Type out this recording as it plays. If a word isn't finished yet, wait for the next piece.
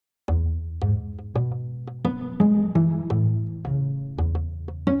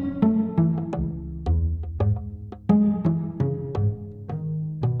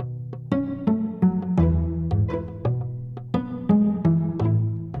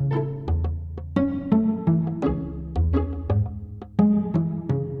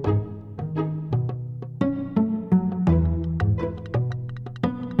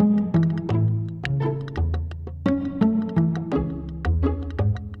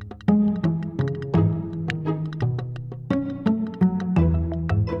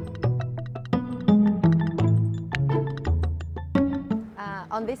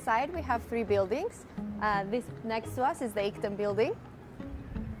side we have 3 buildings. This next to us is the Icton building.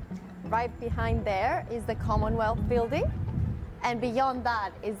 Right behind there is the Commonwealth building. And beyond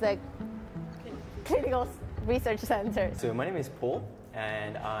that is the Clinical Research Center. So my name is Paul,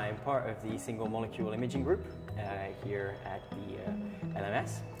 and I'm part of the single molecule imaging group here at the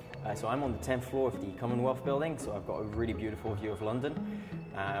LMS. So I'm on the 10th floor of the Commonwealth building, so I've got a really beautiful view of London,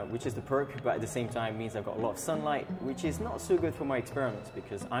 which is the perk, but at the same time means I've got a lot of sunlight, which is not so good for my experiments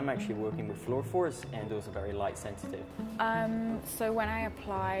because I'm actually working with fluorophores and those are very light sensitive. So when I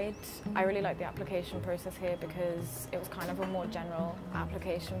applied, I really liked the application process here because it was kind of a more general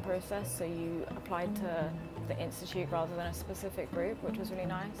application process, so you applied to the institute rather than a specific group, which was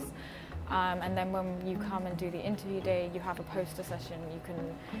really nice. And then when you come and do the interview day, you have a poster session. You can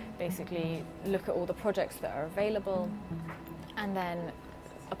basically look at all the projects that are available and then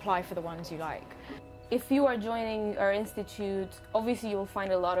apply for the ones you like. If you are joining our institute, obviously you'll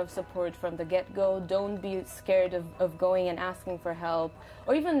find a lot of support from the get-go. Don't be scared of going and asking for help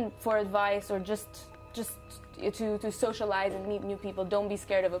or even for advice or just to socialize and meet new people. Don't be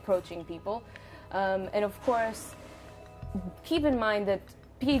scared of approaching people. And of course, keep in mind that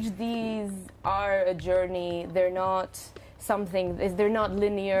PhDs are a journey. They're not they're not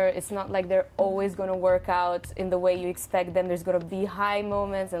linear. It's not like they're always going to work out in the way you expect them. There's going to be high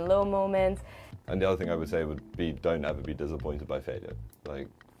moments and low moments. And the other thing I would say would be don't ever be disappointed by failure. Like,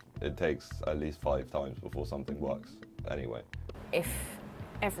 it takes at least 5 times before something works anyway. If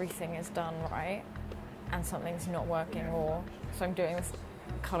everything is done right and something's not working, or so I'm doing this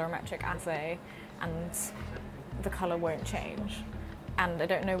colorimetric assay and the colour won't change. And I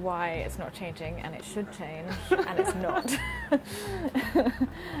don't know why it's not changing, and it should change, and it's not.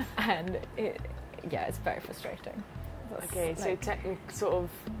 And it's very frustrating. Okay, so sort of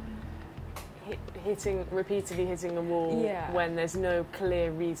repeatedly hitting a wall when there's no clear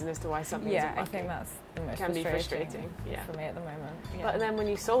reason as to why something isn't working. I think that's the most frustrating for me at the moment. Yeah. But then when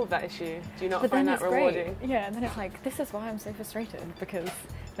you solve that issue, do you not find that rewarding? Great. Yeah, and then it's like, this is why I'm so frustrated, because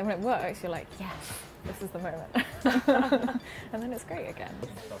then when it works, you're like, yes, this is the moment. And then it's great again.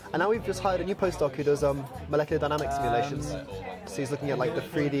 And now we've just hired a new postdoc who does molecular dynamic simulations. So he's looking at like the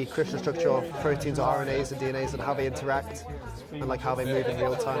 3D crystal structure of proteins or RNAs and DNAs and how they interact and like how they move in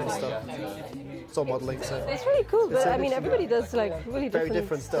real time and stuff. It's all modelling, so it's really cool. But I mean, everybody does like really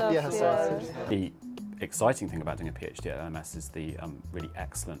different stuff. Yeah. The exciting thing about doing a PhD at LMS is the really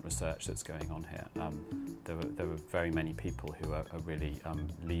excellent research that's going on here. There were very many people who are really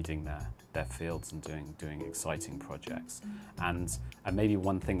leading their fields and doing exciting projects. And maybe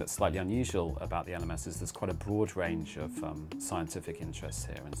one thing that's slightly unusual about the LMS is there's quite a broad range of scientific interests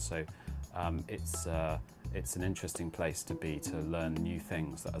here, and so it's an interesting place to be to learn new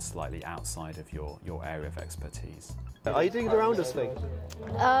things that are slightly outside of your area of expertise. Are you doing the Rounders thing?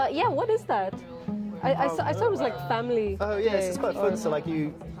 Yeah, what is that? I saw it was like family. Oh yes, it's quite fun. So like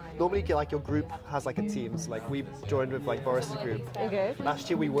you normally get like your group has like a team. So like we joined with like Boris's group. Okay. Last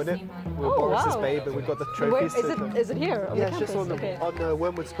year we won it. We were Boris's babe, and we got the trophies. Is it here? On yeah, the campus? it's just on the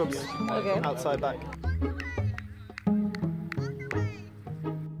Wormwood Scrubs outside back.